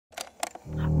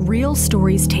Real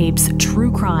Stories Tapes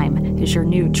True Crime is your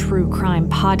new true crime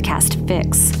podcast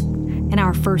fix. In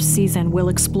our first season, we'll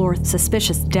explore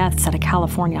suspicious deaths at a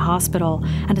California hospital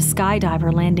and a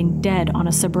skydiver landing dead on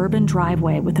a suburban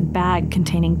driveway with a bag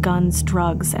containing guns,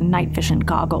 drugs, and night vision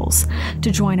goggles.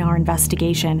 To join our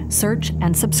investigation, search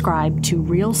and subscribe to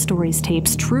Real Stories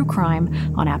Tapes True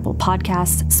Crime on Apple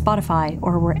Podcasts, Spotify,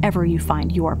 or wherever you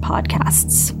find your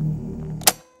podcasts.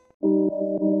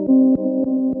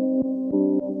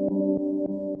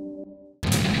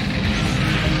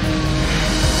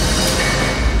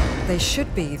 They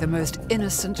should be the most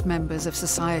innocent members of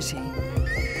society.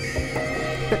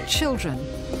 But children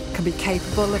can be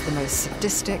capable of the most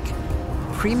sadistic,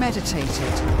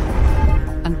 premeditated,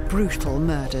 and brutal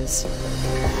murders.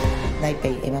 They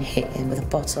beat him and hit him with a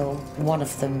bottle. One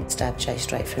of them stabbed Jay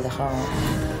straight through the heart.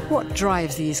 What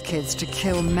drives these kids to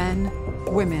kill men,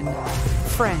 women,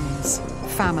 friends,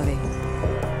 family?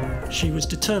 She was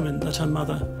determined that her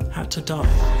mother had to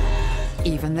die.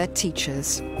 Even their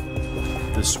teachers.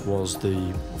 This was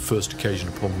the first occasion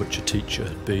upon which a teacher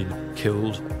had been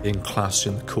killed in class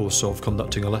in the course of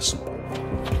conducting a lesson.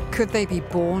 Could they be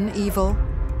born evil?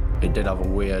 He did have a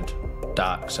weird,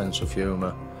 dark sense of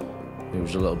humour. He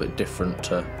was a little bit different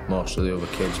to most of the other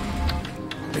kids.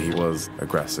 He was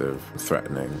aggressive,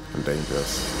 threatening and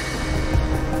dangerous.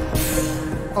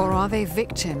 Or are they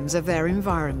victims of their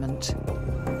environment?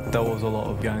 There was a lot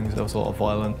of gangs, there was a lot of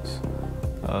violence,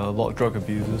 a lot of drug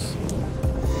abusers.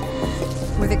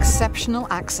 With exceptional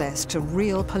access to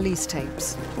real police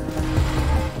tapes.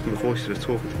 The voices are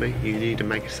talking to me. You need to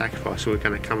make a sacrifice or we're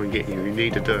going to come and get you. You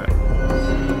need to do it.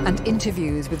 And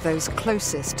interviews with those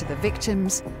closest to the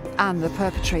victims and the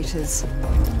perpetrators.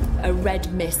 A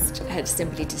red mist had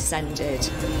simply descended.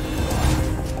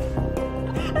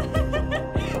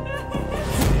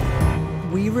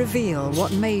 We reveal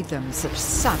what made them such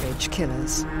savage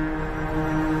killers.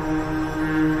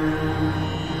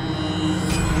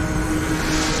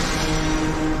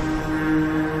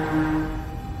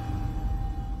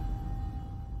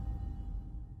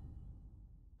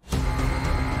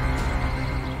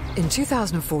 In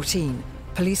 2014,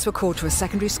 police were called to a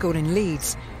secondary school in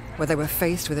Leeds, where they were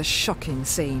faced with a shocking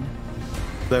scene.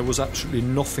 There was absolutely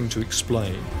nothing to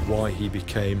explain why he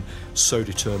became so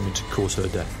determined to cause her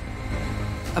death.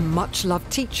 A much-loved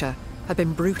teacher had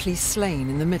been brutally slain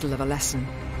in the middle of a lesson.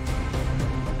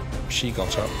 She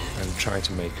got up and tried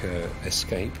to make her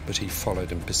escape, but he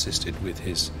followed and persisted with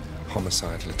his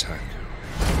homicidal attack.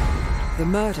 The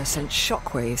murder sent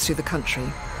shockwaves through the country.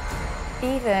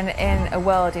 Even in a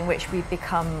world in which we've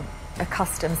become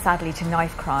accustomed, sadly, to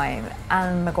knife crime,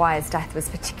 Anne Maguire's death was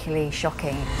particularly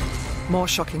shocking. More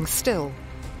shocking still,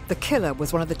 the killer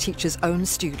was one of the teacher's own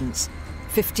students,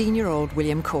 15-year-old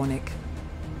William Cornick.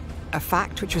 A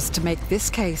fact which was to make this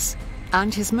case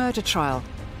and his murder trial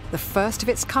the first of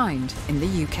its kind in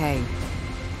the UK.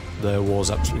 There was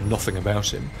absolutely nothing about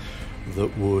him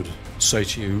that would say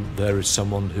to you there is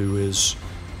someone who is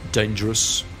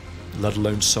dangerous, let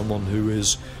alone someone who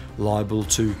is liable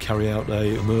to carry out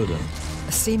a murder.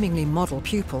 A seemingly model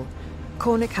pupil,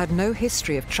 Cornick had no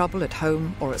history of trouble at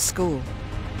home or at school.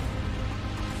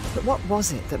 But what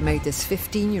was it that made this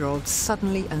 15-year-old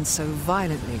suddenly and so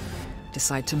violently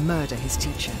decide to murder his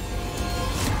teacher?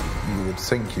 You would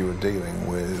think you were dealing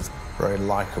with a very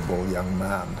likeable young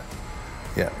man,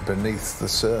 yet beneath the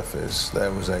surface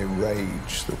there was a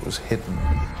rage that was hidden.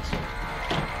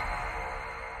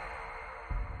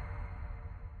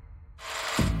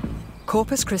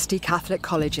 Corpus Christi Catholic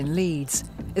College in Leeds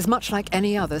is much like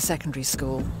any other secondary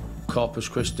school. Corpus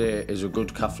Christi is a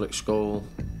good Catholic school.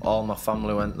 All my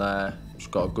family went there. It's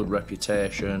got a good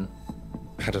reputation.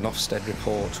 Had an Ofsted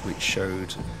report which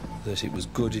showed that it was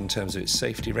good in terms of its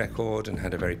safety record and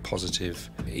had a very positive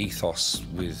ethos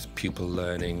with pupil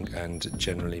learning and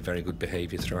generally very good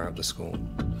behaviour throughout the school.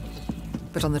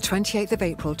 But on the 28th of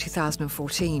April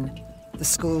 2014, the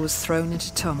school was thrown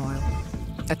into turmoil.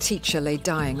 A teacher lay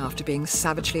dying after being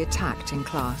savagely attacked in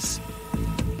class.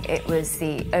 It was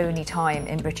the only time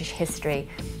in British history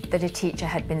that a teacher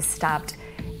had been stabbed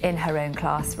in her own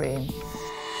classroom.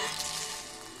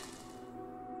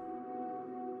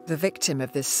 The victim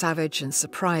of this savage and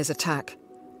surprise attack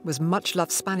was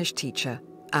much-loved Spanish teacher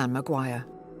Anne Maguire.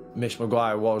 Miss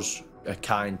Maguire was a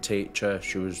kind teacher.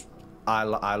 I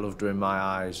loved her in my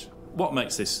eyes. What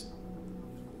makes this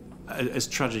as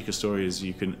tragic a story as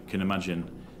you can imagine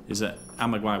is that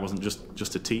Anne Maguire wasn't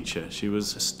just a teacher, she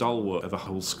was a stalwart of a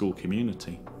whole school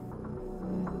community.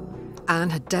 Anne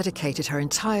had dedicated her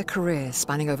entire career,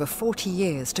 spanning over 40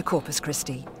 years, to Corpus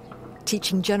Christi,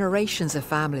 teaching generations of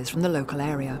families from the local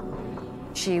area.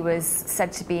 She was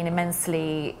said to be an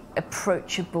immensely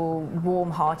approachable,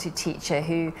 warm-hearted teacher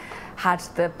who had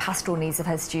the pastoral needs of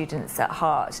her students at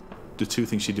heart. The two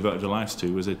things she devoted her life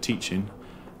to was her teaching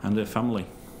and her family.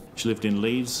 She lived in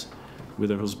Leeds with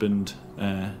her husband,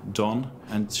 Don,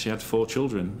 and she had 4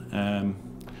 children.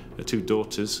 Her 2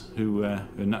 daughters, who were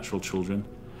her natural children,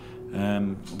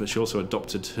 but she also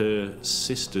adopted her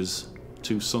sister's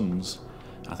 2 sons,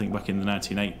 I think back in the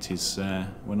 1980s,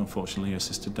 when unfortunately her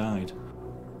sister died.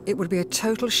 It would be a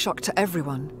total shock to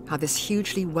everyone how this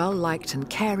hugely well-liked and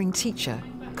caring teacher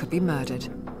could be murdered,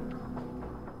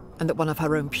 and that one of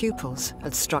her own pupils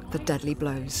had struck the deadly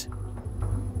blows.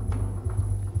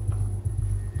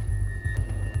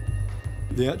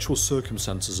 The actual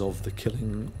circumstances of the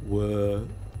killing were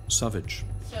savage.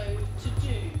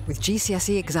 With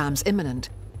GCSE exams imminent,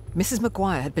 Mrs.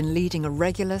 Maguire had been leading a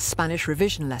regular Spanish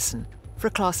revision lesson for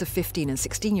a class of 15 and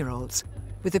 16-year-olds,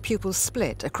 with the pupils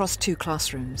split across 2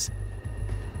 classrooms.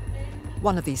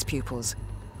 One of these pupils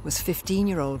was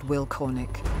 15-year-old Will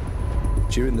Cornick.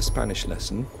 During the Spanish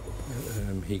lesson,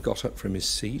 he got up from his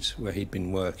seat where he'd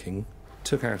been working,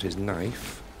 took out his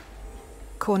knife.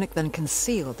 Cornick then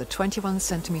concealed the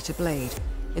 21-centimetre blade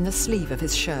in the sleeve of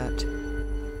his shirt.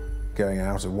 Going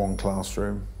out of one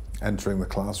classroom, entering the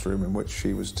classroom in which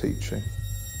she was teaching.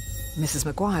 Mrs.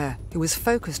 Maguire, who was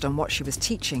focused on what she was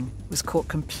teaching, was caught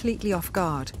completely off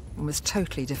guard and was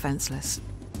totally defenceless.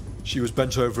 She was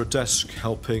bent over a desk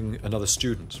helping another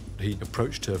student. He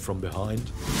approached her from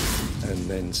behind and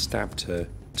then stabbed her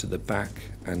to the back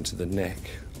and to the neck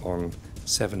on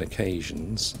 7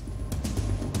 occasions.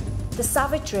 The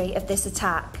savagery of this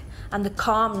attack and the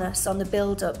calmness on the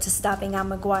build-up to stabbing Anne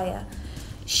Maguire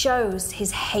shows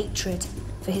his hatred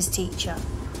for his teacher.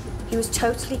 He was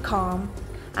totally calm,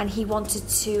 and he wanted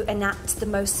to enact the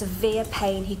most severe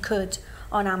pain he could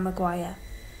on Anne Maguire.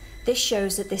 This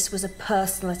shows that this was a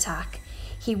personal attack.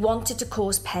 He wanted to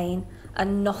cause pain,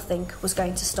 and nothing was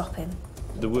going to stop him.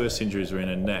 The worst injuries were in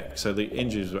her neck, so the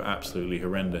injuries were absolutely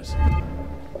horrendous.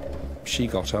 She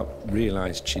got up,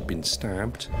 realised she'd been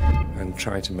stabbed, and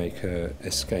tried to make her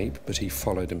escape, but he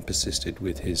followed and persisted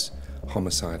with his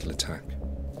homicidal attack.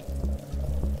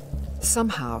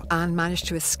 Somehow, Anne managed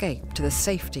to escape to the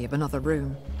safety of another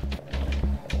room.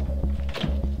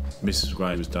 Mrs.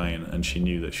 Maguire was dying, and she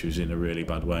knew that she was in a really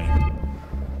bad way.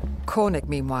 Cornick,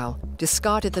 meanwhile,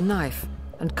 discarded the knife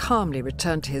and calmly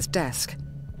returned to his desk,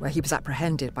 where he was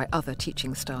apprehended by other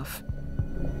teaching staff.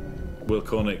 Will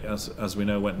Cornick, as we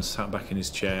know, went and sat back in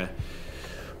his chair.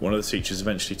 One of the teachers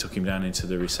eventually took him down into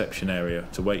the reception area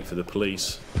to wait for the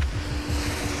police.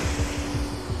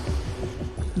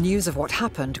 News of what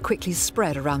happened quickly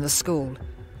spread around the school,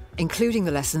 including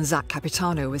the lesson Zach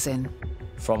Capitano was in.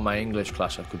 From my English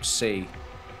class, I could see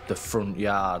the front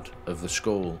yard of the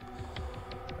school,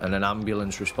 and an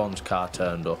ambulance response car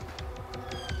turned up,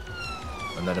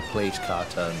 and then a police car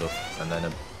turned up, and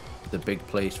then the big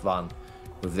police van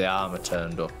with the armour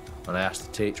turned up. And I asked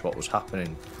the teacher what was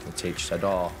happening. The teacher said,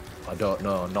 "Oh, I don't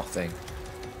know, nothing."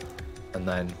 And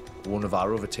then one of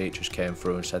our other teachers came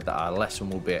through and said that our lesson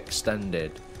will be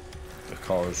extended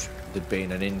because there'd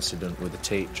been an incident with a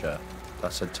teacher. I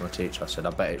said to my teacher, I said,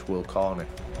 "I bet it's Will Cornick."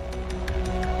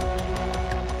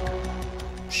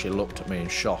 She looked at me in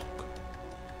shock,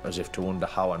 as if to wonder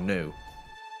how I knew.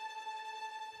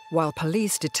 While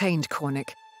police detained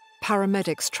Cornick,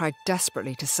 paramedics tried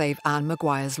desperately to save Anne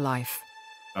Maguire's life.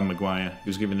 Anne Maguire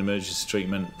was given emergency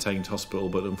treatment, taken to hospital,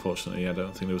 but unfortunately I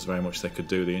don't think there was very much they could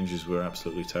do. The injuries were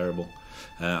absolutely terrible.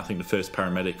 I think the first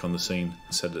paramedic on the scene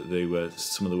said that they were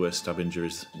some of the worst stab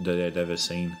injuries they'd ever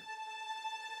seen.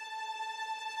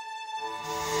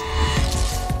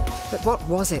 But what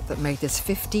was it that made this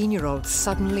 15-year-old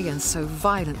suddenly and so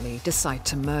violently decide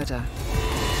to murder?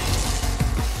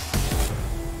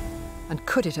 And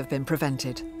could it have been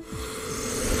prevented?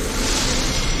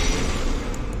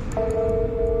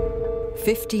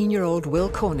 15-year-old Will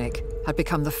Cornick had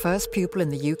become the first pupil in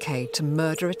the UK to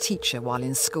murder a teacher while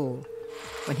in school,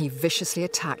 when he viciously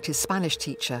attacked his Spanish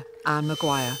teacher, Anne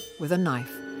Maguire, with a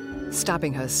knife,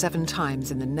 stabbing her 7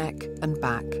 times in the neck and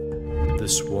back.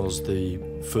 This was the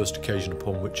first occasion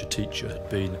upon which a teacher had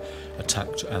been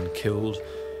attacked and killed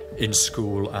in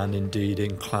school and indeed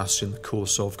in class in the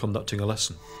course of conducting a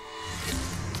lesson.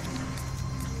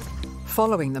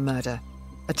 Following the murder,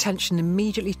 attention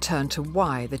immediately turned to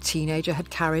why the teenager had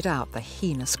carried out the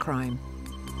heinous crime.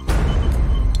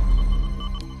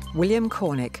 William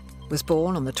Cornick was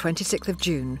born on the 26th of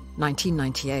June,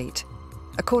 1998.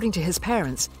 According to his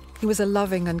parents, he was a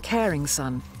loving and caring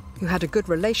son who had a good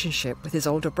relationship with his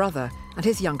older brother and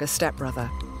his younger stepbrother.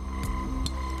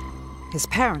 His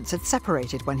parents had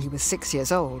separated when he was 6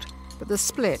 years old, but the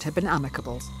split had been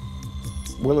amicable.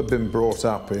 Will had been brought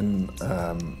up in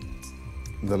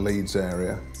the Leeds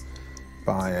area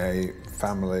by a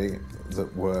family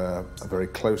that were a very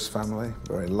close family,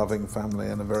 very loving family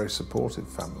and a very supportive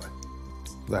family.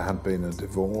 There had been a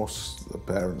divorce, the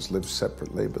parents lived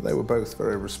separately, but they were both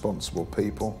very responsible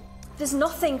people. There's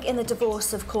nothing in the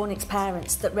divorce of Cornick's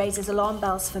parents that raises alarm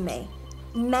bells for me.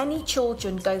 Many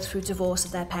children go through divorce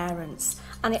of their parents,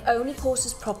 and it only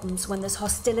causes problems when there's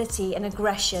hostility and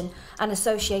aggression and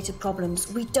associated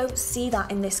problems. We don't see that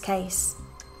in this case.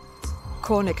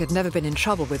 Cornick had never been in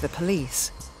trouble with the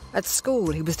police. At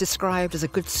school, he was described as a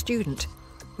good student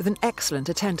with an excellent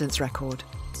attendance record.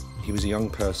 He was a young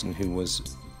person who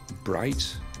was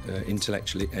bright,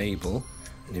 intellectually able,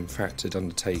 and in fact had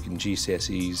undertaken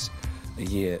GCSEs a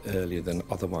year earlier than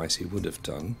otherwise he would have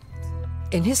done.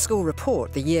 In his school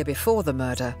report the year before the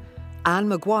murder, Anne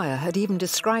Maguire had even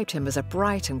described him as a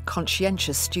bright and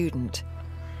conscientious student.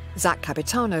 Zach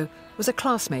Capitano was a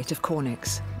classmate of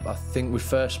Cornick's. I think we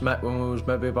first met when we was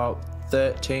maybe about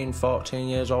 13, 14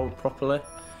 years old properly.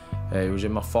 He was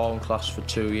in my form class for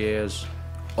 2 years.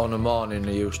 On a morning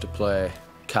he used to play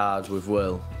cards with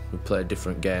Will. We played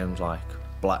different games like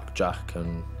blackjack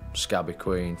and Scabby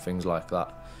Queen, things like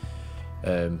that.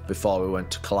 Before we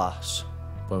went to class,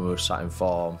 when we were sat in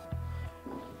form.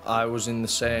 I was in the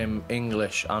same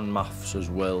English and maths as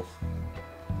Will.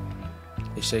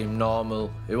 He seemed normal.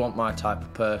 He wasn't my type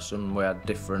of person. We had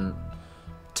different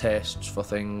tastes for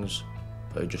things,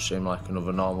 but he just seemed like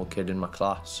another normal kid in my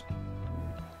class.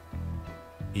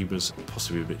 He was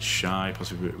possibly a bit shy,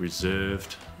 possibly a bit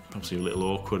reserved, possibly a little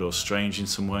awkward or strange in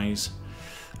some ways.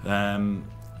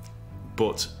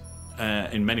 But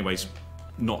in many ways,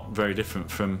 not very different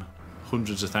from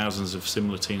hundreds of thousands of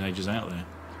similar teenagers out there.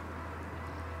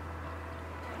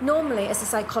 Normally, as a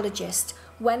psychologist,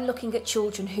 when looking at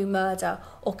children who murder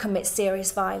or commit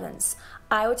serious violence,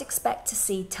 I would expect to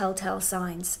see telltale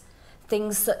signs.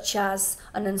 Things such as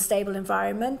an unstable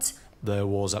environment. There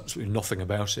was absolutely nothing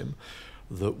about him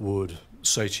that would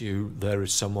say to you there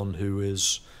is someone who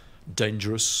is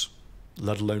dangerous,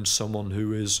 let alone someone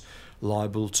who is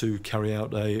liable to carry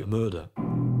out a murder.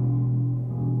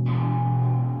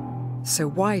 So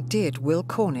why did Will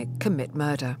Cornick commit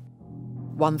murder?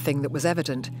 One thing that was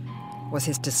evident was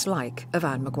his dislike of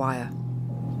Anne Maguire.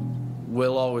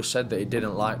 Will always said that he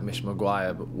didn't like Miss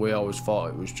Maguire, but we always thought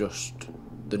it was just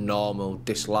the normal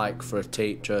dislike for a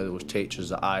teacher. There was teachers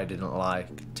that I didn't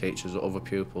like, teachers that other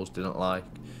pupils didn't like,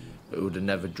 but would have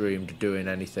never dreamed of doing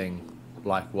anything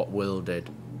like what Will did.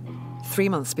 3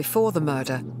 months before the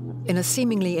murder, in a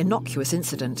seemingly innocuous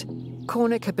incident,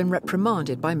 Cornick had been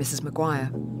reprimanded by Mrs.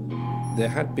 Maguire. There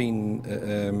had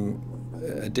been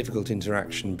a difficult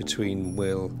interaction between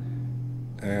Will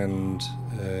and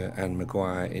Anne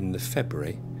Maguire in the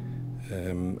February,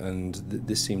 and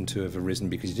this seemed to have arisen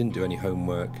because he didn't do any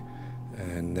homework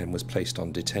and then was placed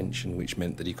on detention, which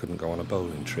meant that he couldn't go on a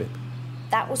bowling trip.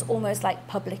 That was almost like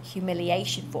public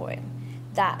humiliation for him.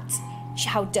 That,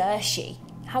 how dare she?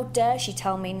 How dare she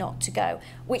tell me not to go?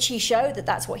 Which he showed that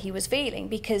that's what he was feeling,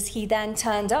 because he then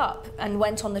turned up and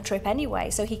went on the trip anyway,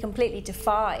 so he completely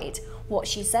defied what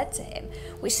she said to him,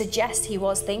 which suggests he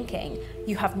was thinking,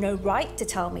 you have no right to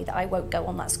tell me that I won't go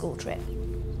on that school trip.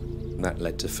 And that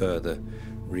led to further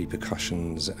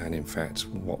repercussions and, in fact,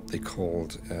 what they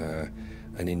called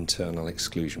an internal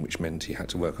exclusion, which meant he had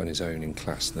to work on his own in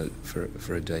class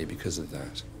for a day because of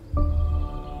that.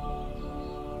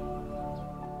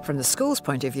 From the school's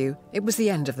point of view, it was the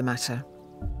end of the matter.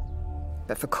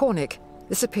 But for Cornick,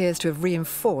 this appears to have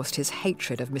reinforced his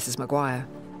hatred of Mrs. Maguire.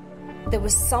 There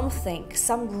was some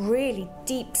really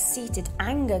deep-seated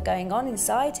anger going on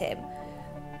inside him,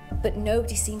 but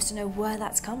nobody seems to know where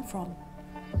that's come from.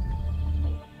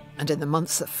 And in the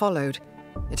months that followed,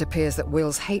 it appears that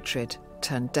Will's hatred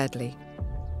turned deadly.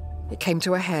 It came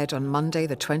to a head on Monday,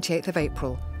 the 28th of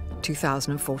April,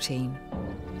 2014.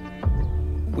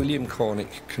 William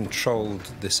Cornick controlled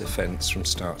this offence from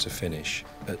start to finish.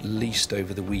 At least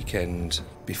over the weekend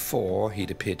before,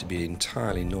 he'd appeared to be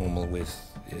entirely normal with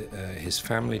his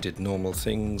family, did normal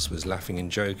things, was laughing and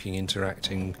joking,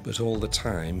 interacting, but all the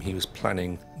time he was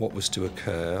planning what was to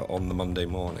occur on the Monday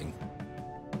morning.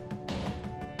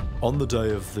 On the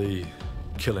day of the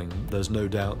killing, there's no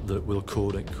doubt that Will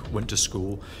Cornick went to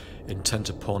school intent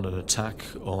upon an attack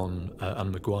on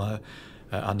Anne Maguire,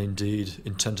 and indeed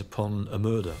intent upon a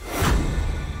murder.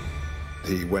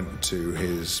 He went to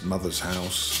his mother's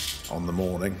house on the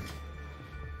morning,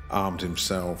 armed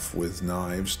himself with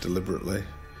knives deliberately,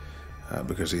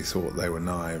 because he thought they were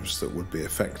knives that would be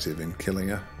effective in killing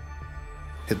her,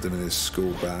 hid them in his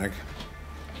school bag,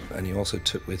 And he also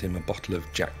took with him a bottle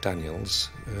of Jack Daniels,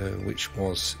 which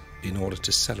was in order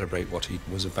to celebrate what he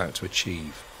was about to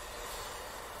achieve.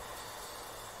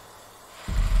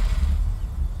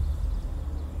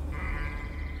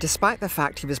 Despite the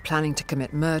fact he was planning to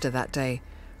commit murder that day,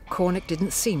 Cornick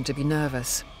didn't seem to be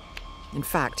nervous. In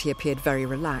fact, he appeared very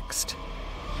relaxed.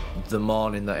 The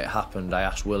morning that it happened, I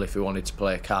asked Will if he wanted to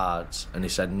play cards, and he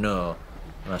said no.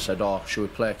 And I said, oh, should we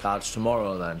play cards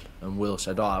tomorrow then? And Will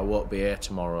said, oh, I won't be here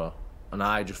tomorrow. And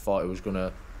I just thought he was going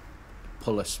to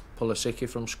pull a sickie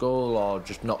from school or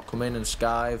just not come in and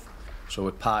skive. So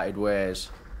we parted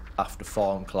ways after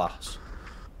form class,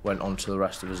 went on to the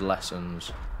rest of his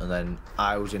lessons, and then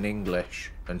I was in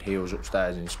English and he was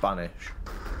upstairs in Spanish.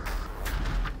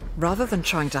 Rather than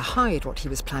trying to hide what he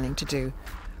was planning to do,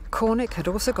 Cornick had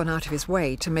also gone out of his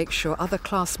way to make sure other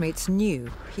classmates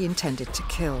knew he intended to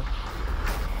kill.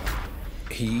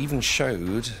 He even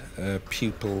showed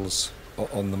pupils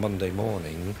on the Monday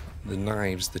morning the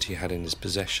knives that he had in his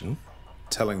possession.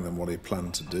 Telling them what he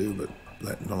planned to do, but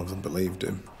none of them believed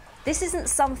him. This isn't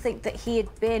something that he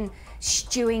had been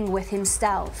stewing with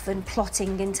himself and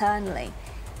plotting internally.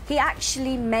 He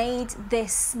actually made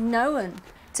this known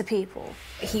to people.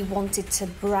 He wanted to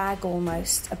brag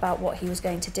almost about what he was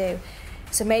going to do.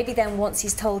 So maybe then once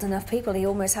he's told enough people, he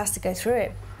almost has to go through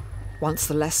it. Once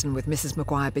the lesson with Mrs.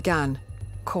 Maguire began,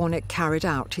 Cornick carried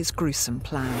out his gruesome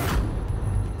plan.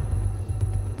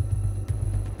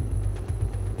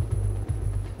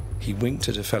 He winked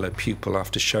at a fellow pupil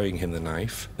after showing him the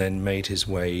knife, then made his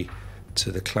way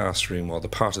to the classroom, or the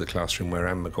part of the classroom where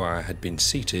Anne Maguire had been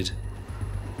seated.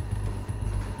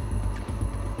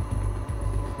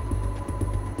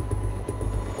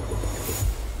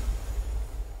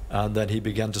 And then he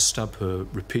began to stab her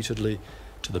repeatedly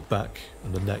to the back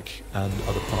and the neck and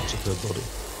other parts of her body.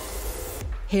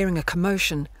 Hearing a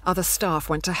commotion, other staff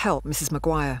went to help Mrs.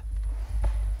 Maguire.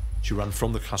 She ran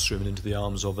from the classroom and into the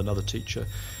arms of another teacher,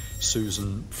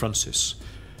 Susan Francis,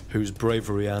 whose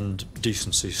bravery and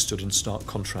decency stood in stark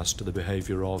contrast to the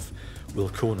behaviour of Will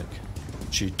Cornick.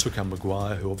 She took Anne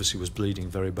Maguire, who obviously was bleeding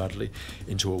very badly,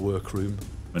 into a workroom.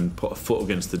 And put a foot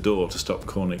against the door to stop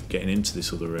Cornick getting into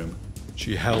this other room.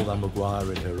 She held Anne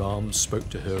Maguire in her arms, spoke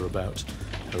to her about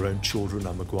her own children,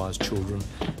 Anne Maguire's children,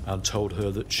 and told her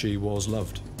that she was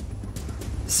loved.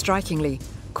 Strikingly,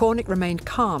 Cornick remained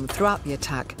calm throughout the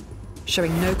attack,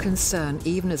 showing no concern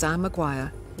even as Anne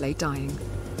Maguire lay dying.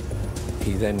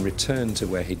 He then returned to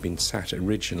where he'd been sat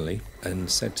originally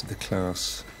and said to the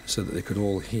class, so that they could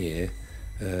all hear,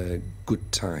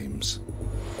 good times.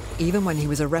 Even when he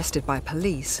was arrested by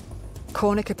police,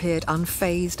 Cornick appeared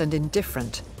unfazed and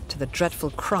indifferent to the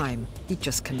dreadful crime he'd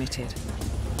just committed.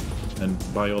 And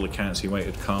by all accounts, he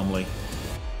waited calmly.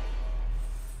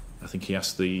 I think he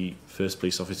asked the first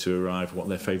police officer to arrive what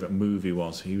their favourite movie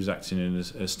was. He was acting in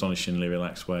an astonishingly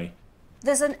relaxed way.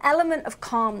 There's an element of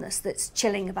calmness that's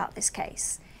chilling about this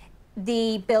case.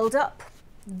 The build-up,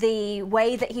 the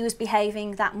way that he was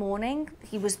behaving that morning,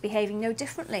 he was behaving no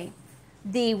differently.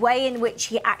 The way in which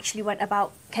he actually went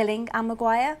about killing Anne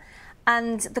Maguire,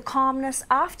 and the calmness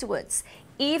afterwards,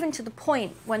 even to the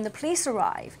point when the police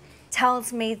arrive,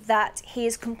 tells me that he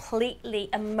is completely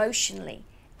emotionally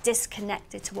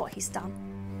disconnected to what he's done.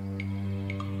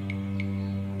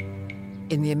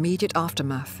 In the immediate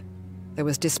aftermath, there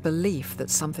was disbelief that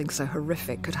something so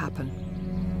horrific could happen.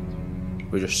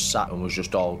 We just sat and was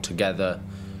just all together,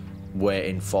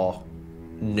 waiting for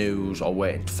news or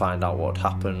waiting to find out what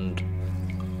had happened.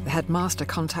 The headmaster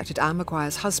contacted Anne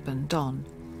Maguire's husband, Don.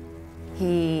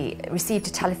 He received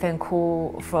a telephone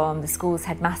call from the school's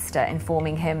headmaster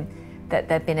informing him that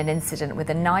there'd been an incident with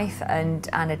a knife and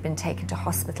Anne had been taken to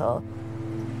hospital.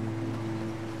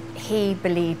 He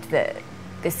believed that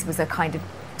this was a kind of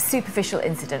superficial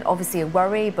incident, obviously a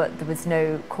worry, but there was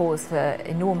no cause for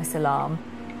enormous alarm,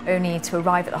 only to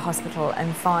arrive at the hospital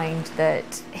and find that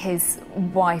his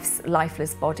wife's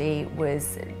lifeless body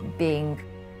was being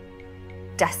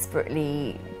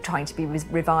desperately trying to be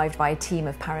revived by a team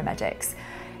of paramedics.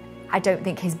 I don't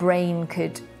think his brain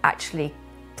could actually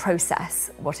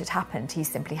process what had happened. He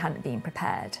simply hadn't been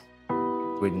prepared.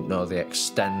 We didn't know the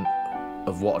extent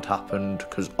of what had happened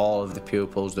because all of the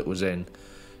pupils that was in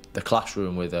the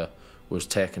classroom with her was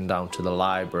taken down to the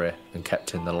library and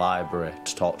kept in the library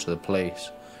to talk to the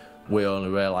police. We only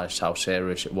realised how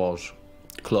serious it was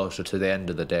closer to the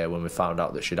end of the day when we found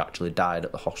out that she'd actually died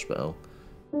at the hospital.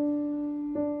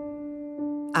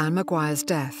 Anne Maguire's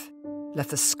death left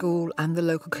the school and the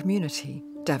local community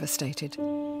devastated.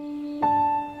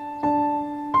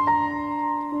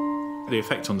 The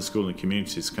effect on the school and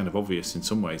community is kind of obvious in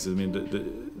some ways. I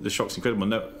mean, the shock's incredible.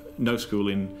 No school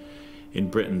in in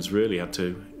Britain's really had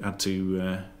to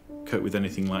cope with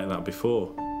anything like that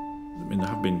before. I mean, there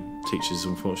have been teachers,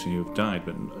 unfortunately, who have died,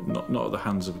 but not at the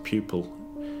hands of a pupil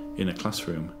in a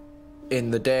classroom.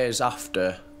 In the days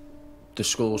after, the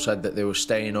school said that they were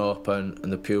staying open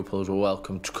and the pupils were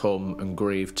welcome to come and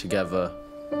grieve together.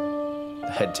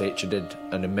 The head teacher did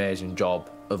an amazing job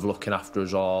of looking after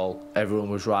us all. Everyone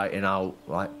was writing out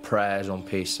like prayers on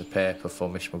pieces of paper for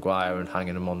Miss Maguire and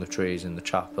hanging them on the trees in the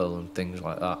chapel and things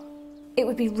like that. It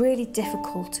would be really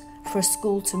difficult for a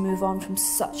school to move on from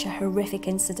such a horrific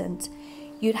incident.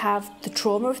 You'd have the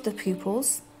trauma of the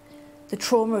pupils, the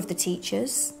trauma of the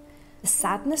teachers, the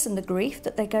sadness and the grief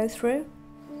that they go through.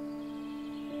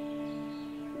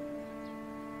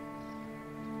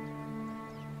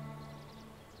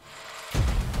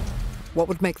 What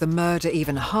would make the murder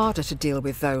even harder to deal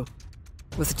with, though,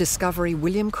 was the discovery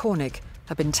William Cornick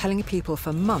had been telling people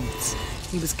for months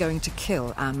he was going to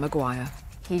kill Anne Maguire.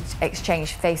 He'd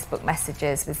exchanged Facebook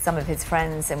messages with some of his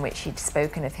friends in which he'd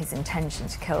spoken of his intention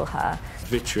to kill her.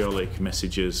 Vitriolic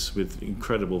messages with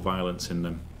incredible violence in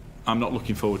them. I'm not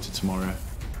looking forward to tomorrow.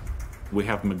 We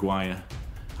have Maguire,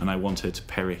 and I want her to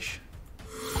perish.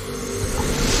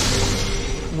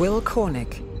 Will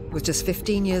Cornick was just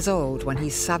 15 years old when he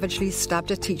savagely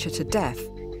stabbed a teacher to death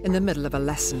in the middle of a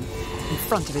lesson in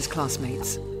front of his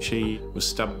classmates. She was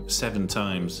stabbed 7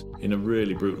 times in a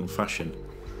really brutal fashion.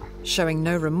 Showing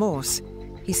no remorse,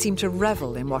 he seemed to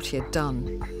revel in what he had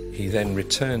done. He then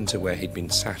returned to where he'd been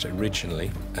sat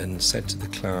originally and said to the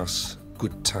class,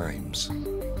 "Good times."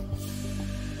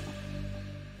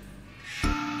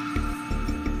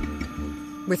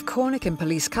 With Cornick in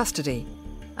police custody,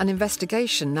 an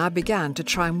investigation now began to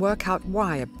try and work out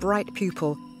why a bright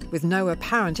pupil with no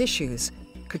apparent issues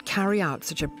could carry out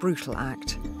such a brutal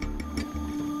act.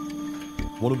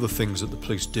 One of the things that the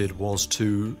police did was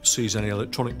to seize any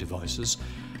electronic devices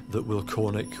that Will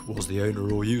Cornick was the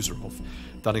owner or user of.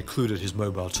 That included his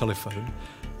mobile telephone,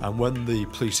 and when the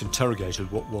police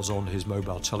interrogated what was on his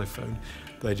mobile telephone,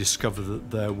 they discovered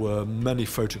that there were many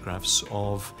photographs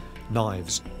of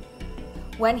knives.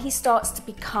 When he starts to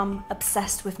become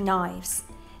obsessed with knives,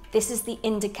 this is the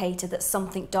indicator that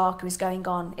something darker is going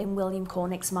on in William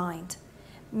Cornick's mind.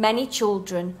 Many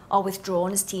children are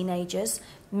withdrawn as teenagers.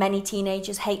 Many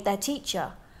teenagers hate their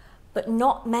teacher. But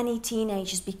not many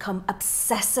teenagers become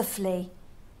obsessively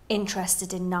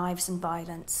interested in knives and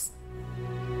violence.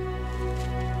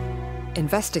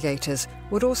 Investigators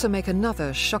would also make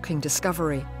another shocking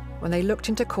discovery when they looked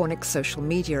into Cornick's social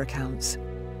media accounts.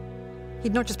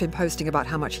 He'd not just been posting about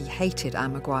how much he hated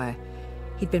Anne Maguire,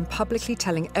 he'd been publicly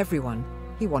telling everyone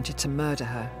he wanted to murder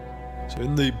her. So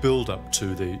in the build-up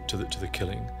to the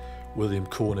killing, William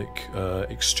Cornick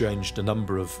exchanged a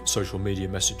number of social media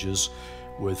messages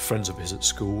with friends of his at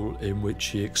school in which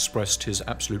he expressed his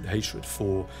absolute hatred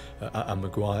for Anne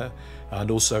Maguire and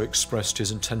also expressed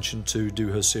his intention to do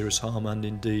her serious harm and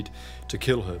indeed to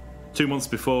kill her. 2 months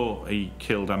before he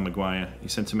killed Anne Maguire, he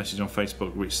sent a message on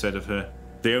Facebook which said of her,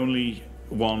 "The only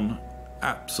one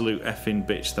absolute effing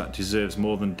bitch that deserves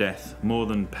more than death, more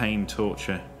than pain,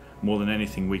 torture, more than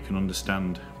anything we can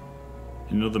understand."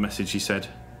 In another message he said,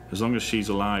 "As long as she's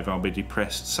alive, I'll be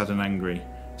depressed, sad and angry,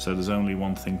 so there's only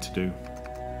one thing to do."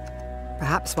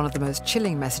 Perhaps one of the most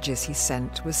chilling messages he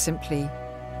sent was simply,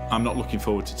 "I'm not looking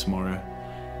forward to tomorrow.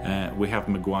 We have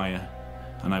Maguire,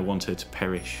 and I want her to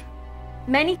perish."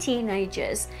 Many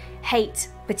teenagers hate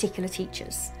particular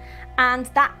teachers, and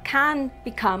that can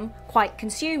become quite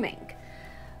consuming.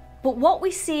 But what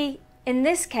we see in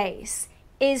this case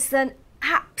is an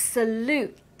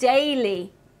absolute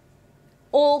daily,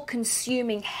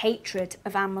 all-consuming hatred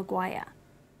of Anne Maguire.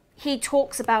 He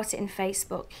talks about it in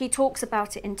Facebook, he talks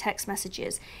about it in text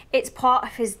messages. It's part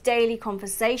of his daily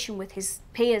conversation with his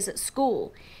peers at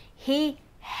school. He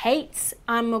hates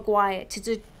Anne Maguire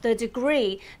to the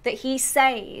degree that he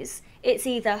says it's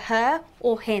either her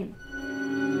or him.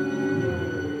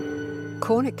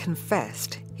 Cornick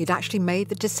confessed he'd actually made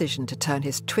the decision to turn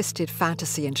his twisted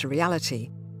fantasy into reality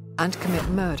and commit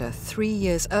murder 3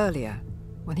 years earlier,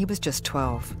 when he was just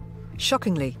 12.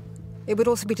 Shockingly, it would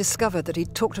also be discovered that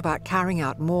he'd talked about carrying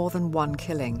out more than one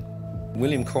killing.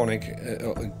 William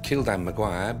Cornick killed Anne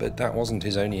Maguire, but that wasn't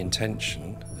his only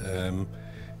intention.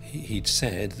 He'd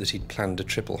said that he'd planned a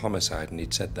triple homicide, and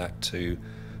he'd said that to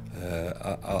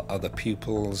other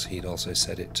pupils. He'd also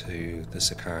said it to the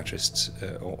psychiatrists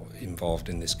involved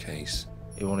in this case.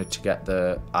 He wanted to get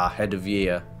our head of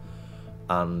year,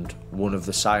 and one of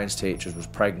the science teachers was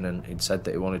pregnant. He'd said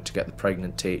that he wanted to get the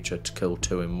pregnant teacher to kill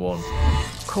 2 in 1.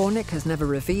 Cornick has never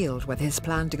revealed whether his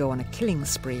plan to go on a killing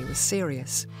spree was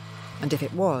serious, and if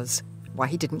it was, why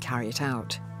he didn't carry it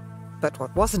out. But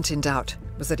what wasn't in doubt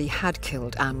was that he had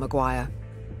killed Anne Maguire.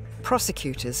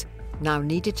 Prosecutors now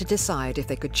needed to decide if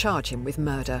they could charge him with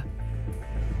murder.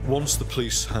 Once the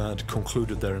police had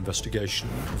concluded their investigation,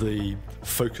 the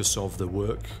focus of the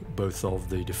work, both of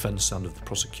the defence and of the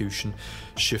prosecution,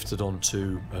 shifted on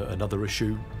to another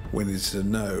issue. We needed to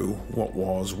know what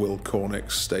was Will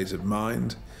Cornick's state of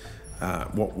mind,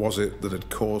 what was it that had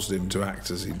caused him to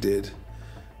act as he did,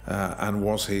 and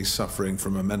was he suffering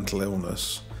from a mental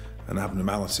illness, an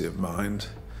abnormality of mind,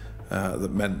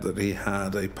 that meant that he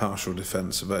had a partial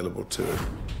defence available to him.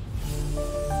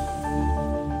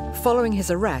 Following his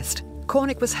arrest,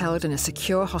 Cornick was held in a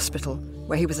secure hospital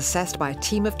where he was assessed by a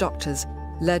team of doctors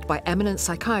led by eminent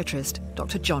psychiatrist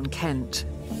Dr. John Kent.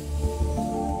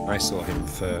 I saw him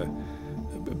for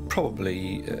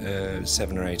probably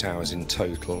 7 or 8 hours in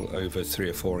total over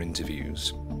 3 or 4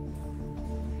 interviews.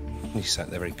 He sat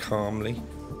there very calmly.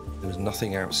 There was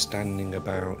nothing outstanding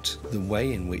about the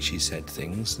way in which he said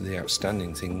things. The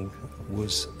outstanding thing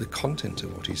was the content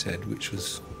of what he said, which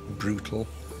was brutal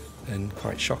and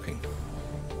quite shocking.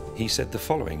 He said the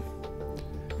following: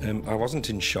 I wasn't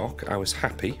in shock, I was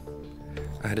happy.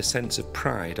 I had a sense of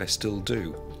pride, I still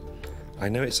do. I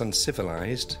know it's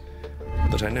uncivilized,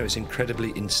 but I know it's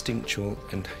incredibly instinctual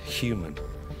and human.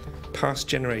 Past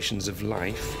generations of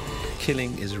life,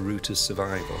 killing is a route of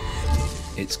survival.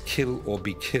 It's kill or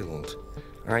be killed.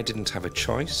 I didn't have a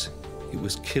choice. It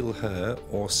was kill her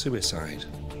or suicide.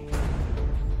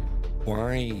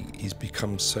 Why he's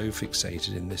become so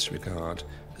fixated in this regard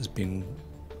has been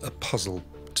a puzzle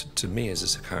to me as a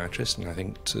psychiatrist, and I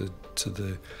think to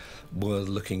the world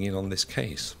looking in on this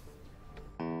case.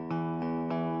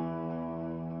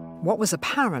 What was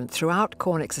apparent throughout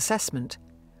Cornick's assessment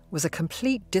was a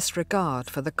complete disregard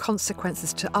for the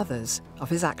consequences to others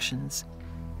of his actions.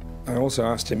 I also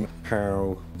asked him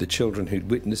how the children who'd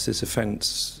witnessed this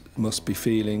offence must be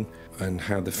feeling and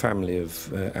how the family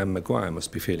of Anne Maguire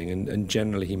must be feeling, and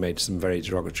generally he made some very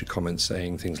derogatory comments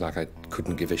saying things like, I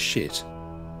couldn't give a shit.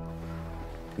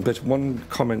 But one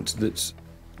comment that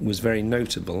was very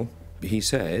notable, he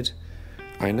said,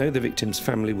 I know the victim's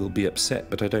family will be upset,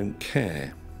 but I don't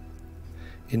care.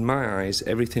 In my eyes,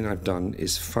 everything I've done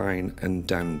is fine and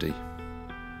dandy.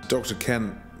 Dr.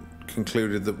 Kent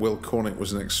concluded that Will Cornick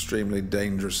was an extremely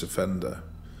dangerous offender.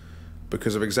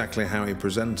 Because of exactly how he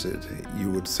presented, you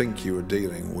would think you were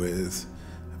dealing with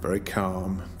a very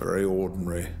calm, very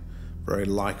ordinary, very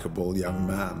likeable young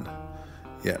man.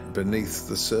 Yet beneath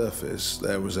the surface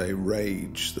there was a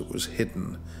rage that was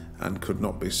hidden and could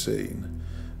not be seen,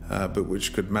 but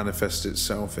which could manifest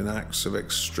itself in acts of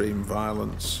extreme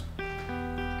violence.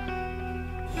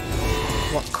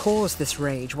 What caused this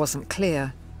rage wasn't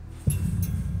clear.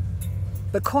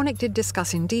 But Cornick did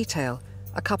discuss in detail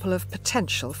a couple of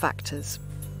potential factors.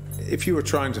 If you were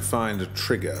trying to find a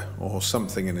trigger or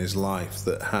something in his life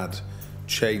that had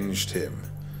changed him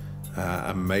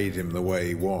and made him the way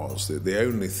he was, the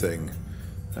only thing,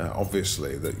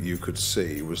 obviously, that you could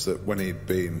see was that when he'd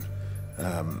been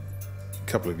a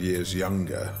couple of years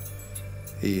younger,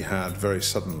 he had very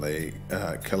suddenly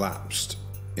collapsed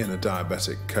in a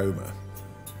diabetic coma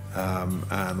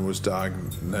and was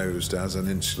diagnosed as an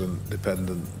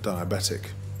insulin-dependent diabetic.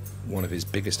 One of his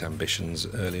biggest ambitions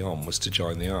early on was to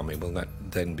join the army. Well, that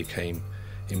then became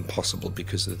impossible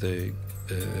because of the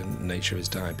nature of his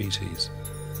diabetes.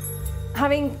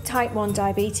 Having type 1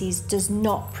 diabetes does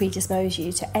not predispose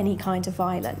you to any kind of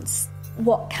violence.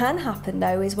 What can happen,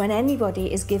 though, is when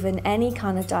anybody is given any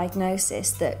kind of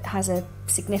diagnosis that has a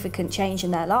significant change in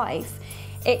their life,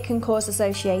 it can cause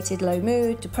associated low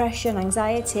mood, depression,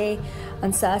 anxiety,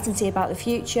 uncertainty about the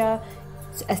future.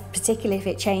 Particularly if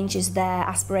it changes their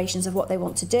aspirations of what they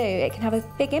want to do, it can have a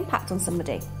big impact on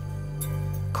somebody.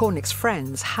 Cornick's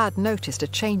friends had noticed a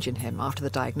change in him after the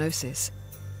diagnosis,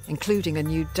 including a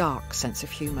new dark sense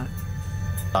of humour.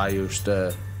 I used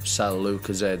to sell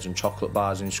Lucozades and chocolate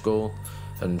bars in school,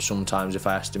 and sometimes if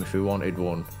I asked him if he wanted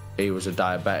one, he was a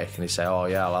diabetic and he'd say, oh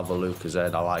yeah, I'll have a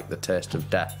Lucozade, I like the taste of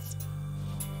death.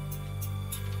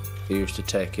 He used to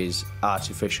take his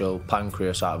artificial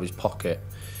pancreas out of his pocket,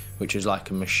 which is like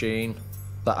a machine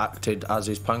that acted as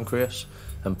his pancreas,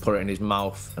 and put it in his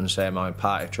mouth and say, my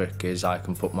party trick is I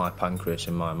can put my pancreas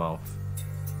in my mouth.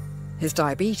 His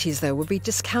diabetes, though, would be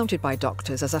discounted by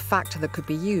doctors as a factor that could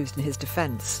be used in his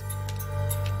defence.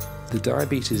 The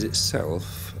diabetes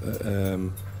itself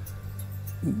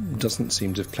doesn't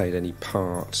seem to have played any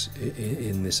part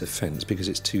in this offence because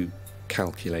it's too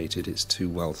calculated, it's too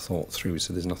well thought through,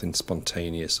 so there's nothing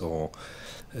spontaneous or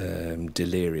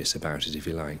delirious about it, if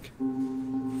you like.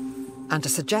 And a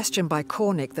suggestion by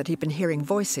Cornick that he'd been hearing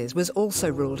voices was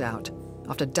also ruled out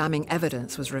after damning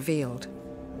evidence was revealed.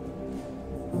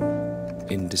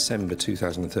 In December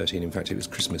 2013, in fact it was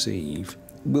Christmas Eve,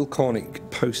 Will Cornick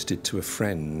posted to a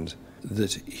friend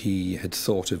that he had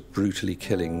thought of brutally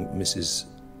killing Mrs.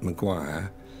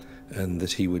 Maguire, and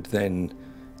that he would then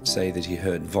say that he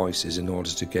heard voices in order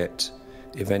to get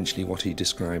eventually what he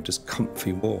described as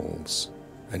comfy walls.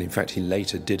 And in fact he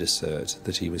later did assert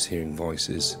that he was hearing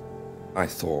voices. I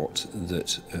thought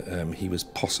that he was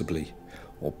possibly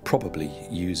or probably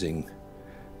using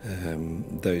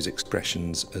those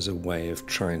expressions as a way of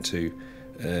trying to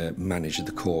manage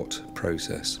the court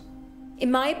process. In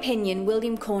my opinion,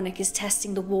 William Cornick is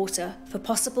testing the water for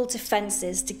possible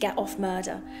defences to get off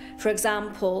murder. For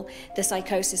example, the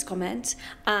psychosis comment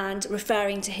and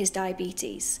referring to his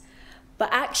diabetes. But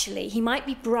actually, he might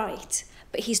be bright,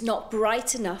 but he's not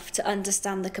bright enough to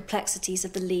understand the complexities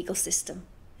of the legal system.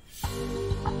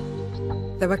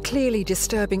 There were clearly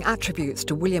disturbing attributes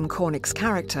to William Cornick's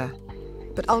character,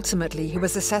 but ultimately he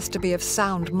was assessed to be of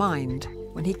sound mind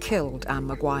when he killed Anne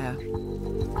Maguire.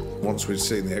 Once we'd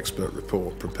seen the expert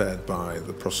report prepared by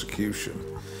the prosecution,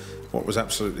 what was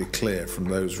absolutely clear from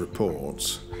those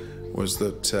reports was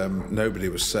that nobody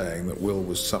was saying that Will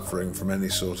was suffering from any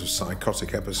sort of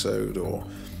psychotic episode or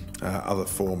other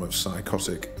form of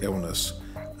psychotic illness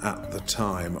at the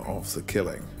time of the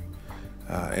killing.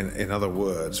 In other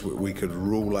words, we could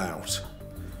rule out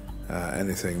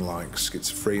anything like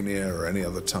schizophrenia or any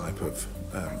other type of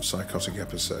psychotic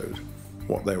episode.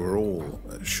 What they were all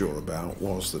sure about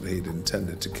was that he'd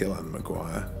intended to kill Anne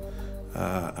Maguire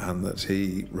and that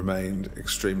he remained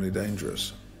extremely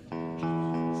dangerous.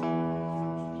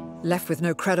 Left with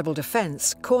no credible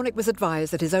defence, Cornick was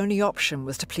advised that his only option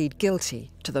was to plead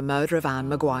guilty to the murder of Anne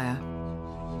Maguire.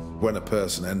 When a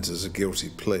person enters a guilty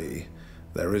plea,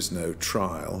 there is no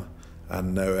trial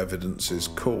and no evidence is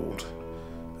called.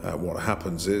 What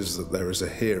happens is that there is a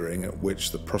hearing at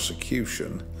which the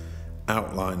prosecution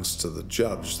outlines to the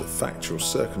judge the factual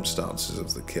circumstances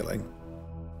of the killing.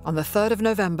 On the 3rd of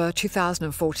November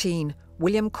 2014,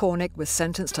 William Cornick was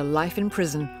sentenced to life in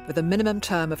prison with a minimum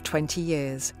term of 20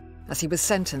 years. As he was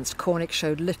sentenced, Cornick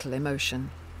showed little emotion.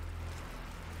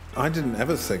 I didn't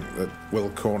ever think that Will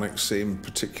Cornick seemed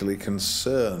particularly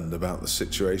concerned about the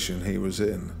situation he was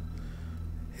in.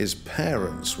 His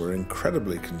parents were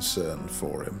incredibly concerned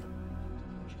for him.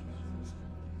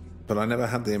 But I never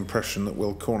had the impression that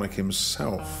Will Cornick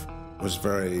himself was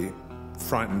very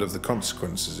frightened of the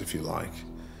consequences, if you like.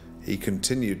 He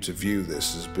continued to view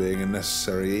this as being a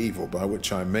necessary evil, by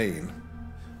which I mean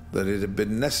that it had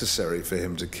been necessary for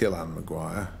him to kill Anne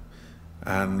Maguire,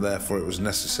 and therefore it was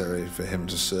necessary for him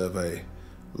to serve a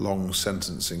long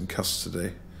sentence in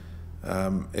custody,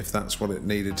 if that's what it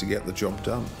needed to get the job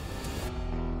done.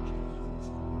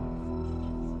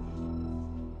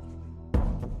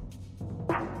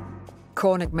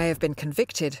 Cornick may have been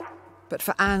convicted, but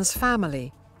for Anne's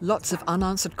family, lots of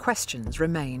unanswered questions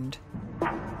remained.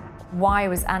 Why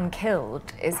was Anne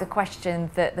killed is a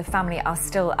question that the family are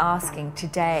still asking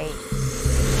today.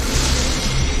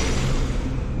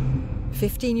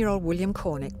 15-year-old William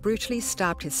Cornick brutally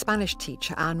stabbed his Spanish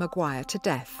teacher Anne Maguire to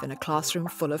death in a classroom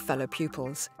full of fellow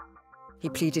pupils. He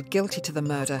pleaded guilty to the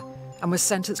murder and was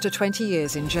sentenced to 20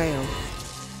 years in jail.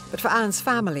 But for Anne's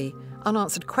family,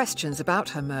 unanswered questions about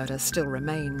her murder still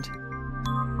remained.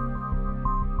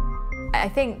 I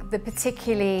think the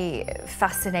particularly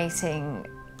fascinating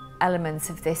element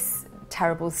of this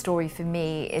terrible story for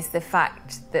me is the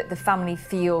fact that the family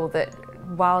feel that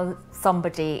while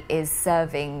somebody is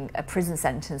serving a prison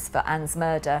sentence for Anne's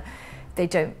murder, they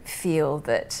don't feel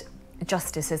that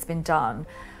justice has been done.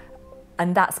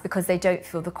 And that's because they don't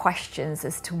feel the questions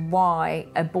as to why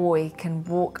a boy can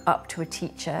walk up to a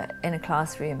teacher in a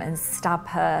classroom and stab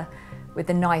her with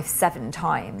a knife 7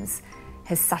 times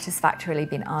has satisfactorily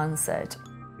been answered.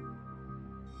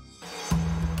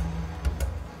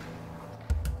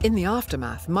 In the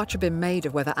aftermath, much had been made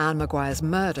of whether Anne Maguire's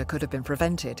murder could have been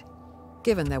prevented,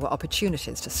 given there were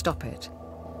opportunities to stop it.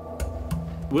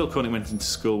 Will Cornick went into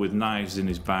school with knives in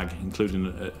his bag,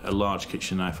 including a large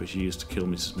kitchen knife which he used to kill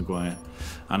Mrs. Maguire,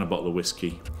 and a bottle of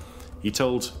whiskey. He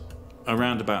told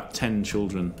around about 10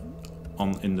 children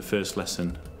in the first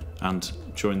lesson and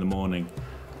during the morning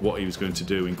what he was going to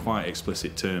do in quite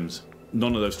explicit terms.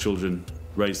 None of those children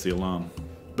raised the alarm.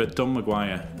 But Don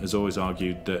Maguire has always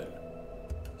argued that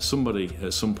somebody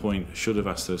at some point should have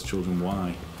asked those children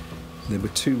why. There were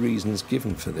 2 reasons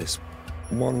given for this.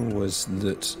 One was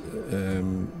that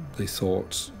they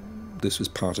thought this was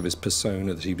part of his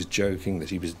persona, that he was joking, that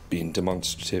he was being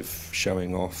demonstrative,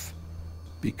 showing off,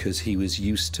 because he was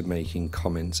used to making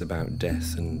comments about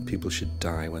death and people should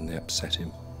die when they upset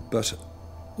him. But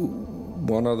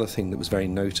One other thing that was very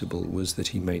notable was that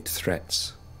he made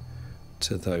threats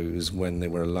to those when they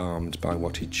were alarmed by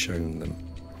what he'd shown them.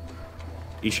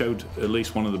 He showed at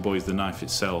least one of the boys the knife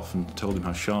itself and told him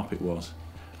how sharp it was.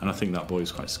 And I think that boy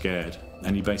was quite scared.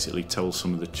 And he basically told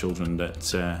some of the children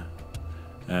that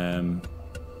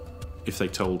if they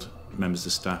told members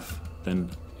of staff, then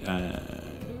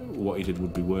what he did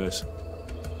would be worse.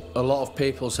 A lot of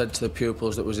people said to the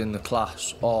pupils that was in the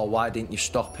class, "Oh, why didn't you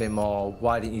stop him?" or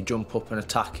 "Why didn't you jump up and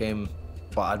attack him?"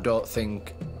 But I don't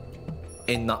think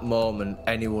in that moment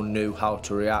anyone knew how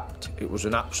to react. It was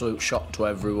an absolute shock to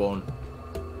everyone.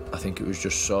 I think it was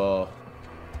just so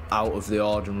out of the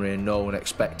ordinary and no one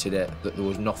expected it, that there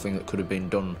was nothing that could have been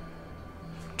done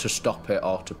to stop it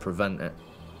or to prevent it.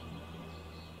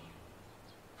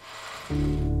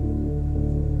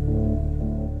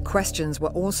 Questions were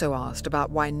also asked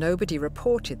about why nobody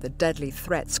reported the deadly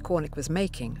threats Cornick was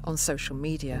making on social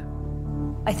media.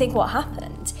 I think what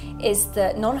happened is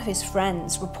that none of his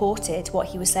friends reported what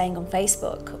he was saying on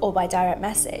Facebook or by direct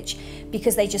message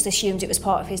because they just assumed it was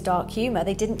part of his dark humour.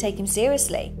 They didn't take him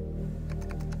seriously.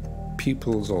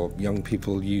 Pupils or young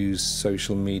people use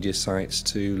social media sites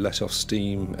to let off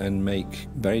steam and make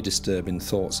very disturbing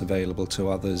thoughts available to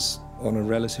others on a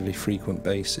relatively frequent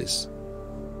basis.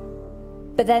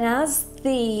 But then as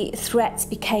the threats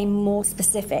became more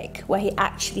specific, where he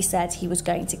actually said he was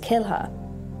going to kill her,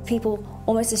 people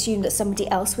almost assumed that somebody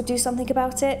else would do something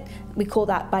about it. We call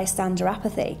that bystander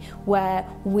apathy, where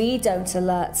we don't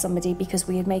alert somebody because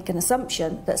we make an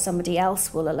assumption that somebody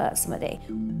else will alert somebody.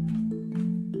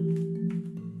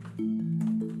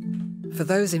 For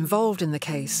those involved in the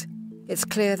case, it's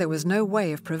clear there was no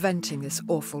way of preventing this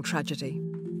awful tragedy.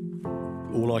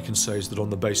 All I can say is that on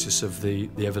the basis of the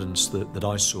evidence that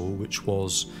I saw, which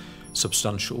was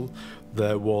substantial,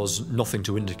 there was nothing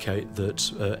to indicate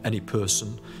that any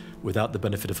person, without the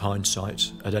benefit of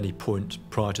hindsight, at any point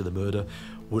prior to the murder,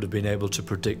 would have been able to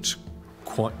predict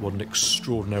quite what an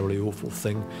extraordinarily awful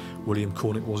thing William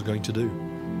Cornick was going to do.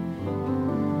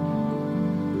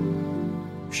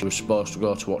 She was supposed to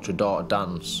go to watch her daughter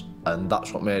dance, and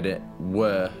that's what made it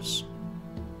worse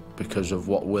because of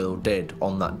what Will did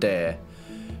on that day.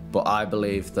 But I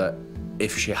believe that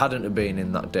if she hadn't have been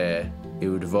in that day, he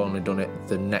would have only done it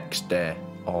the next day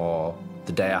or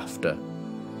the day after.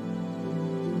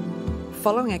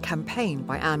 Following a campaign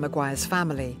by Anne Maguire's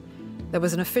family, there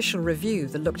was an official review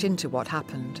that looked into what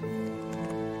happened.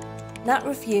 That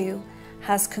review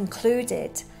has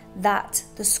concluded that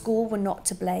the school were not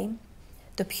to blame,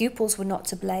 the pupils were not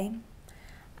to blame,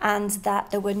 and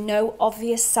that there were no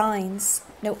obvious signs,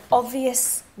 no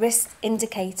obvious risk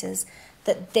indicators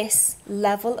that this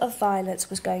level of violence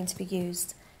was going to be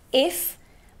used. If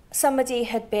somebody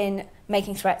had been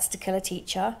making threats to kill a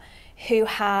teacher who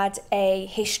had a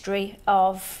history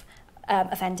of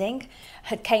offending,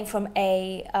 came from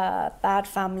a bad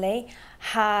family,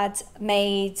 had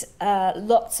made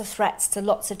lots of threats to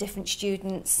lots of different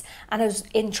students and was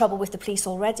in trouble with the police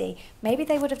already, maybe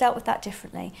they would have dealt with that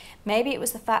differently. Maybe it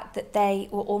was the fact that they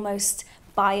were almost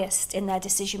biased in their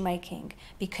decision-making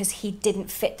because he didn't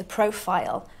fit the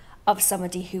profile of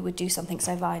somebody who would do something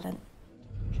so violent.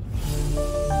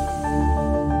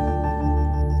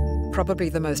 Probably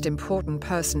the most important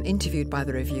person interviewed by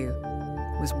the review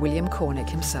was William Cornick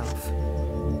himself.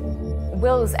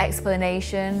 Will's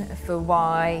explanation for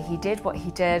why he did what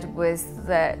he did was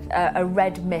that a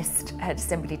red mist had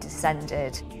simply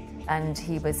descended and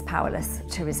he was powerless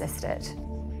to resist it.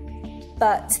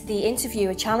 But the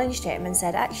interviewer challenged him and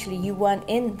said, actually, you weren't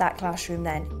in that classroom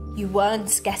then. You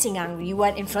weren't getting angry. You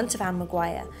weren't in front of Anne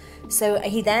Maguire. So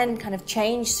he then kind of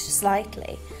changed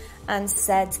slightly and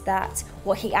said that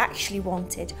what he actually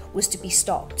wanted was to be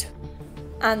stopped.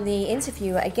 And the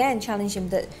interviewer again challenged him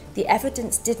that the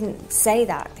evidence didn't say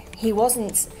that. He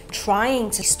wasn't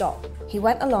trying to stop. He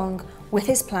went along with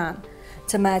his plan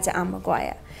to murder Anne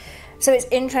Maguire. So it's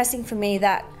interesting for me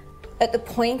that at the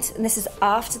point, and this is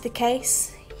after the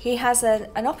case, he has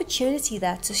an opportunity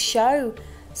there to show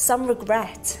some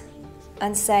regret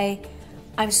and say,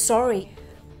 I'm sorry.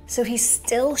 So he's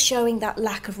still showing that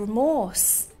lack of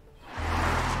remorse.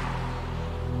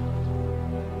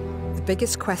 The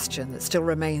biggest question that still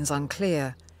remains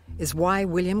unclear is why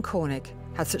William Cornick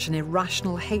had such an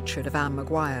irrational hatred of Anne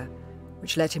Maguire,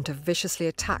 which led him to viciously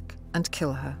attack and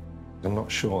kill her. I'm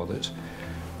not sure that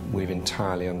we've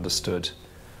entirely understood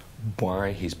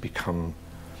why he's become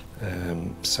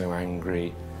so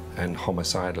angry and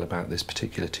homicidal about this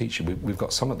particular teacher. We've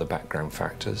got some of the background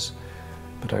factors,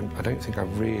 but I don't think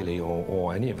I've really,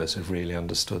 or any of us have really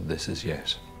understood this as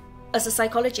yet. As a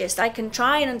psychologist, I can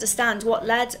try and understand what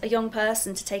led a young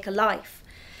person to take a life,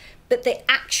 but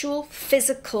the actual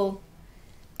physical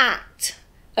act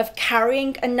of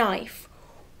carrying a knife,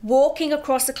 walking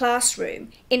across a classroom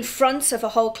in front of a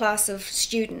whole class of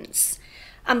students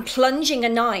and plunging a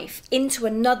knife into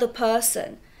another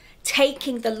person,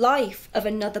 taking the life of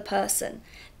another person,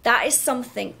 that is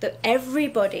something that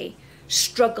everybody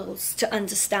struggles to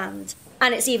understand.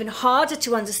 And it's even harder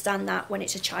to understand that when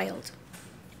it's a child.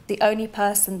 The only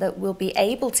person that will be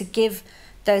able to give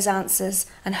those answers,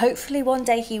 and hopefully one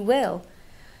day he will,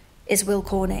 is Will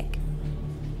Cornick.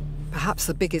 Perhaps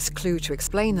the biggest clue to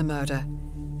explain the murder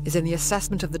is in the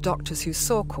assessment of the doctors who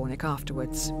saw Cornick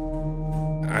afterwards.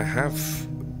 I have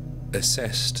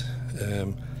assessed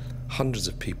hundreds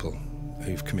of people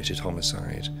who've committed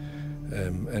homicide,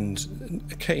 and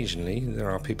occasionally there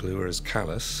are people who are as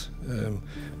callous,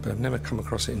 but I've never come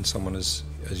across it in someone as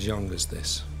young as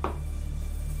this.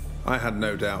 I had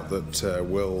no doubt that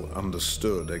Will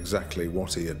understood exactly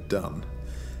what he had done.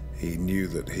 He knew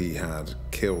that he had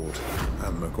killed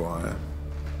Anne Maguire.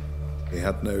 He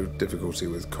had no difficulty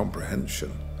with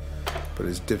comprehension, but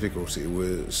his difficulty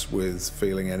was with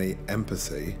feeling any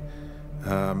empathy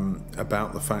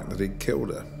about the fact that he'd killed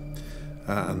her.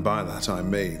 And by that I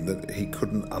mean that he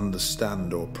couldn't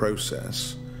understand or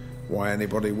process why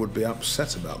anybody would be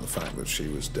upset about the fact that she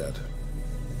was dead.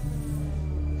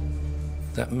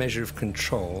 That measure of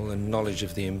control and knowledge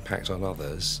of the impact on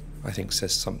others, I think,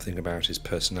 says something about his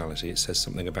personality. It says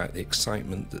something about the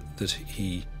excitement that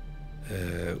he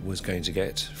was going to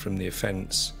get from the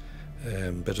offence,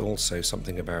 but also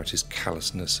something about his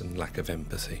callousness and lack of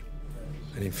empathy.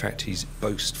 And in fact, he's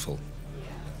boastful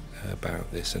about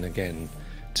this. And again,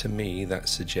 to me, that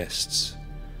suggests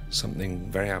something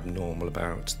very abnormal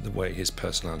about the way his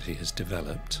personality has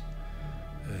developed.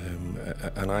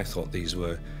 And I thought these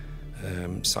were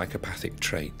psychopathic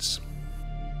traits.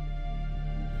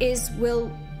 Is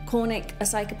Will Cornick a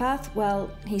psychopath?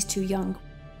 Well, he's too young.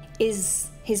 Is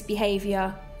his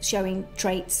behaviour showing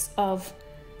traits of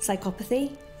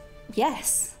psychopathy?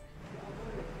 Yes.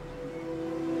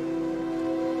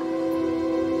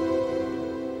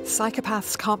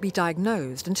 Psychopaths can't be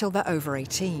diagnosed until they're over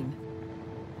 18.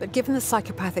 But given the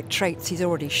psychopathic traits he's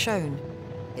already shown,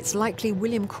 it's likely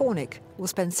William Cornick will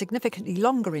spend significantly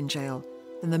longer in jail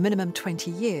than the minimum 20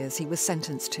 years he was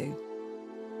sentenced to.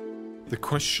 The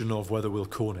question of whether Will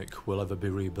Cornick will ever be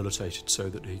rehabilitated so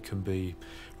that he can be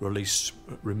released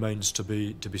remains to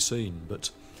be seen, but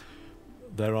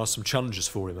there are some challenges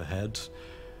for him ahead.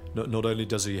 Not only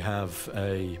does he have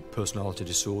a personality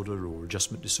disorder or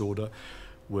adjustment disorder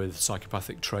with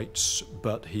psychopathic traits,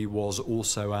 but he was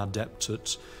also adept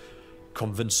at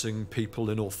convincing people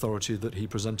in authority that he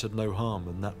presented no harm,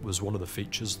 and that was one of the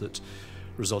features that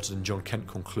resulted in John Kent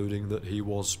concluding that he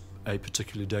was a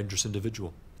particularly dangerous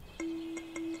individual.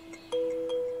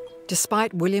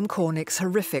 Despite William Cornick's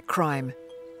horrific crime,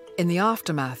 in the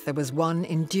aftermath there was one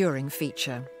enduring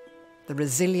feature: the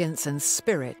resilience and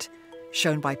spirit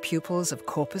shown by pupils of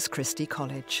Corpus Christi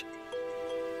College.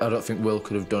 I don't think Will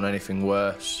could have done anything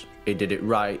worse. He did it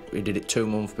right. He did it 2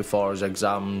 months before his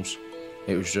exams.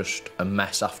 It was just a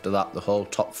mess after that. The whole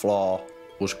top floor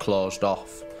was closed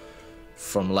off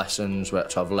from lessons. We had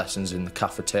to have lessons in the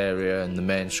cafeteria and the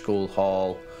main school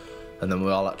hall, and then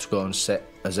we all had to go and sit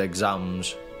as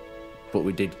exams. But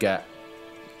we did get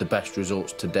the best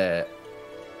results to date.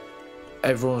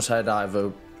 Everyone said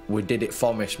either we did it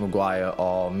for Miss Maguire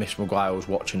or Miss Maguire was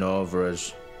watching over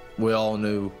us. We all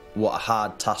knew what a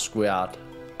hard task we had,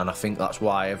 and I think that's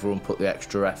why everyone put the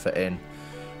extra effort in,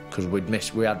 because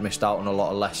we had missed out on a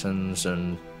lot of lessons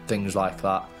and things like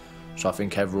that. So I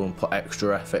think everyone put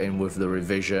extra effort in with the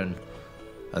revision,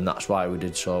 and that's why we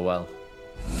did so well.